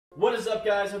What is up,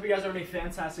 guys? Hope you guys are having a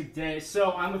fantastic day.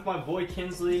 So I'm with my boy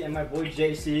Kinsley and my boy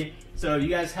JC. So you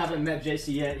guys haven't met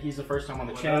JC yet. He's the first time on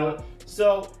the channel.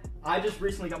 So I just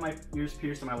recently got my ears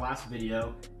pierced in my last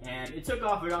video and it took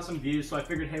off. I got some views, so I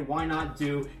figured, hey, why not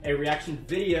do a reaction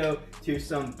video to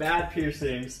some bad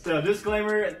piercings. So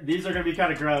disclaimer, these are gonna be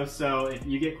kind of gross, so if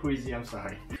you get queasy, I'm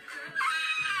sorry. What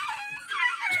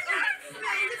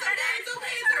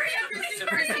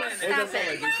does that sound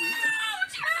like, JC?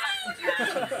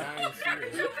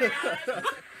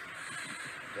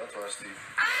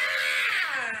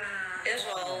 It's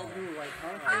all. And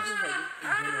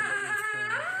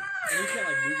you can't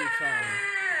like move your tongue.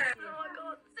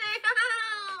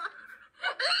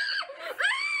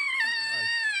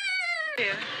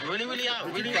 Really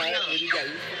out. Really out.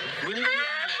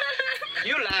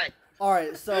 You lie.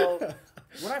 Alright, so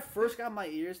when I first got my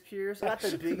ears pierced, I got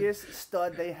the biggest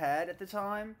stud they had at the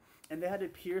time, and they had to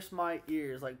pierce my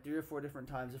ears like 3 or 4 different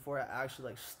times before it actually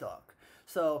like stuck.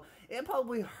 So it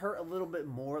probably hurt a little bit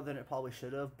more than it probably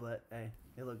should have, but hey,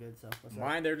 it looked good. So what's up?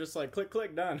 Mine, they're just like click,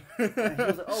 click, done. And he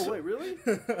was like, oh wait, really?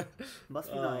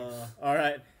 Must be nice. All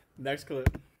right, next clip.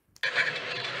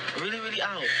 Really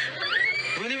out.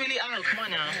 Really out. Come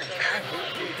on now.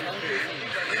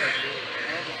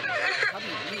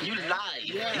 You lie.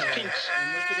 Yeah. It's pink.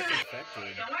 Don't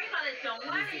Don't worry about it. Don't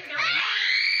worry.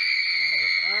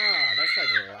 Ah, that's like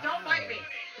loud. Don't bite me.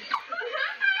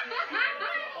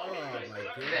 Oh my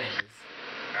goodness.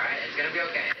 Alright, it's gonna be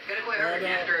okay. It's gonna quit hurting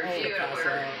after a few.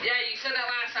 Yeah, you said that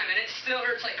last time, and it still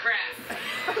hurts like crap.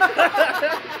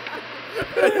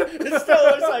 It still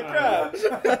looks like crap.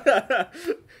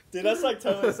 Dude, that's like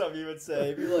totally something you would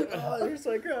say. Be like, oh, it hurts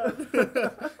like crap.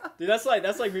 Dude, that's like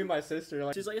me and my sister.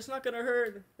 Like, she's like, it's not gonna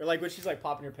hurt. Or like when she's like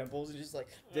popping her pimples and she's like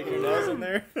digging her nails in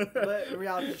there. But in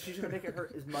reality, she's gonna make it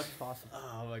hurt as much as possible.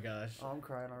 Oh my gosh. Oh, I'm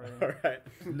crying already. All right,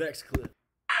 next clip.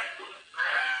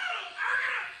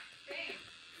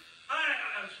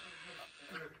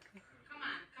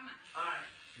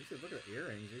 You should look at her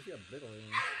earrings. She got big old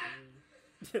earrings.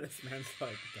 Yeah, this man's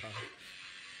like, dog.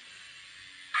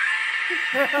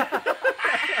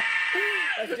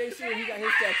 That's JC when he got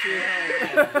his tattoo.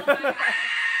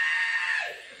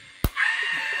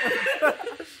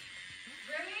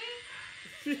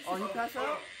 Oh, you passed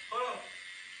out?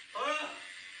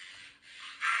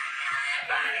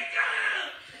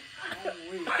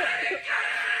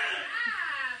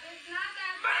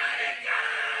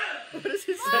 What is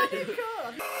he saying?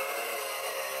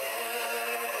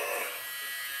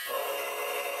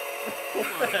 Oh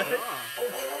my god.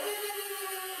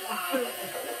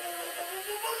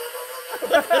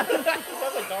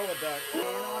 That's like Donald Duck.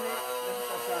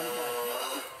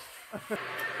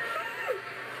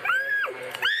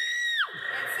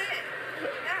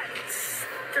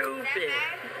 Stupid.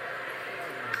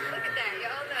 Look at that,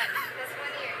 y'all done. That's 1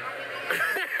 year.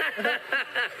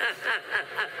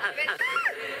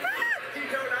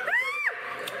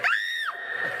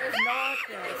 It's not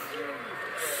that.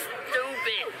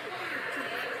 Stupid.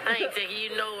 I ain't taking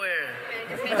you nowhere.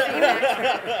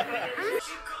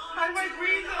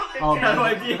 Oh, How do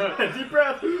I deep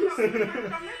breath? Did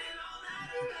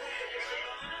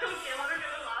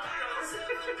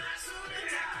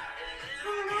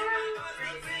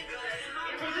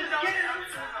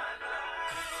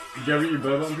you ever eat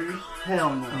boba on piercing?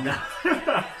 hell no.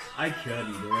 I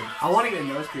couldn't, dude. I want to get a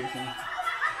nose piercing.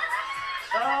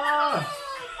 Ah!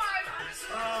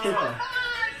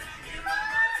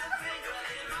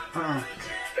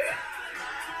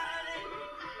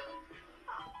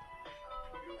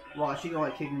 Wow, she gonna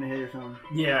like kick me in the head or something.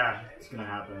 Yeah, it's gonna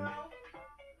happen.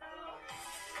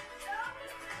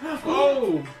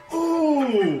 Oh!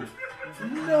 Ooh!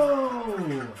 No!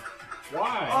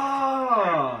 Why?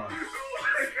 Oh!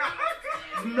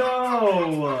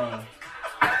 No!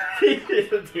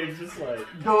 Dude, just like...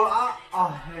 No,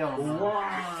 oh hell no.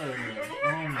 Why?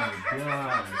 Oh my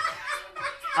gosh.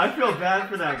 I feel bad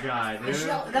for that guy, dude.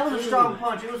 That was a strong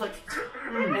punch. It was like...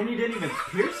 And you didn't even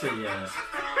pierce it yet.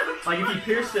 Like, if you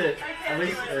pierced it, at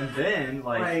least, and then,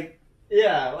 like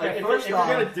yeah, like, okay, if you're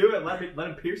gonna do it, let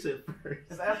him pierce it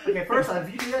first. Okay, first off,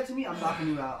 if you do that to me, I'm knocking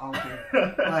you out. I don't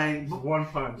care. Like, just one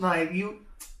punch. Like, you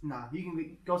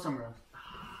can go somewhere else.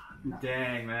 Nah.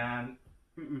 Dang, man.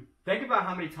 Think about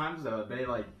how many times, though, they,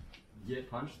 like, get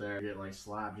punched there, get, like,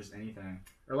 slapped, just anything.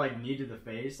 Or, like, knee to the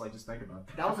face, like, just think about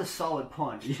that. That was a solid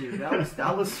punch, dude.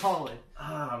 That was solid.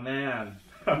 Oh, man.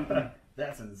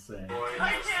 That's insane. Oh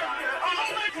my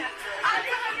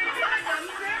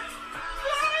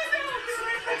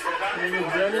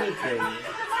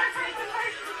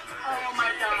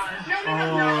god. No.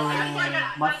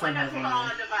 My son has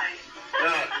one.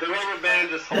 No, the rubber band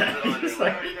just holds it on. It's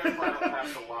like- You guys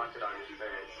have to lock it on your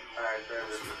face. Alright, then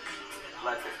just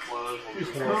let it close.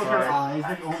 Close her eyes.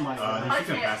 Like, oh my god. She's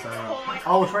gonna pass out.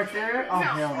 Oh, it's right there? Oh,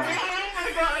 hell no. Oh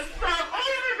my god, stop! Oh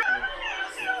my god!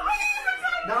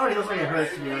 That already looks like it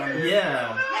hurts, to be honest.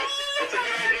 Yeah. It's a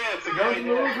good idea, it's a good Don't idea.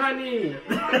 move, honey.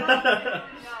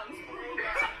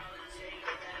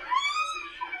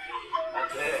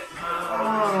 That's it.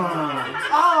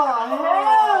 Oh,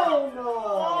 hell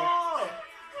no!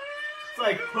 It's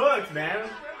like hooked, man.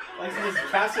 Like you just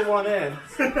casting one in.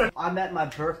 I met my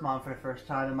birth mom for the first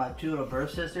time, and my two little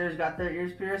birth sisters got their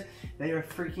ears pierced. They were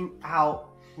freaking out.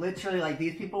 Literally, like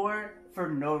these people were, for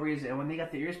no reason. And when they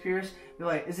got their ears pierced, they're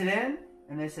like, "Is it in?"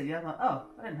 And they said, "Yeah." I'm like, "Oh,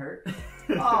 that didn't hurt."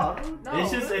 Oh, no.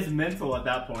 It's mental at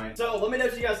that point. So let me know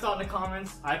what you guys thought in the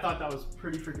comments. I thought that was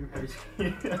pretty freaking crazy.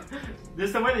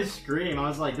 Just the way they scream, I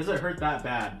was like, does it hurt that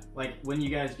bad? Like when you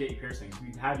guys get your piercings, do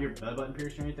you have your belly button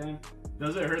pierced or anything?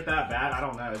 Does it hurt that bad? I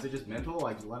don't know. Is it just mental?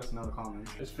 Like, let us know in the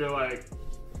comments. I just feel like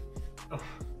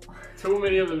too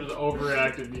many of them just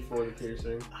overreacted before the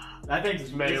piercing. I think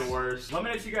Just made it worse. Let me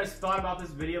know what you guys thought about this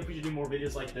video. If we should do more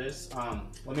videos like this,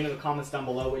 let me know in the comments down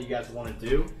below what you guys want to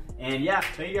do. And yeah,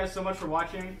 thank you guys so much for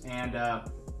watching. And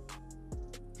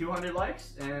 200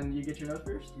 likes and you get your nose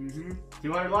pierced.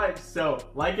 200 likes. So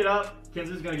like it up.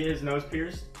 Kinsley's gonna get his nose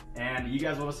pierced, and you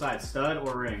guys will decide stud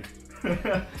or ring.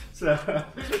 So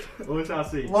we'll shall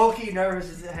see. Low-key nervous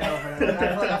as hell for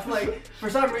that. I feel like for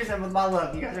some reason with my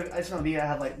luck, you guys are, it's gonna be I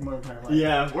have like more than 200 likes.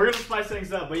 Yeah, we're gonna spice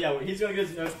things up, but yeah, he's gonna get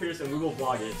his nose pierced and we will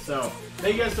vlog it. So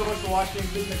thank you guys so much for watching.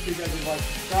 Please make sure you guys like,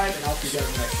 subscribe, and I'll see you guys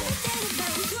in the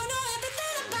next one.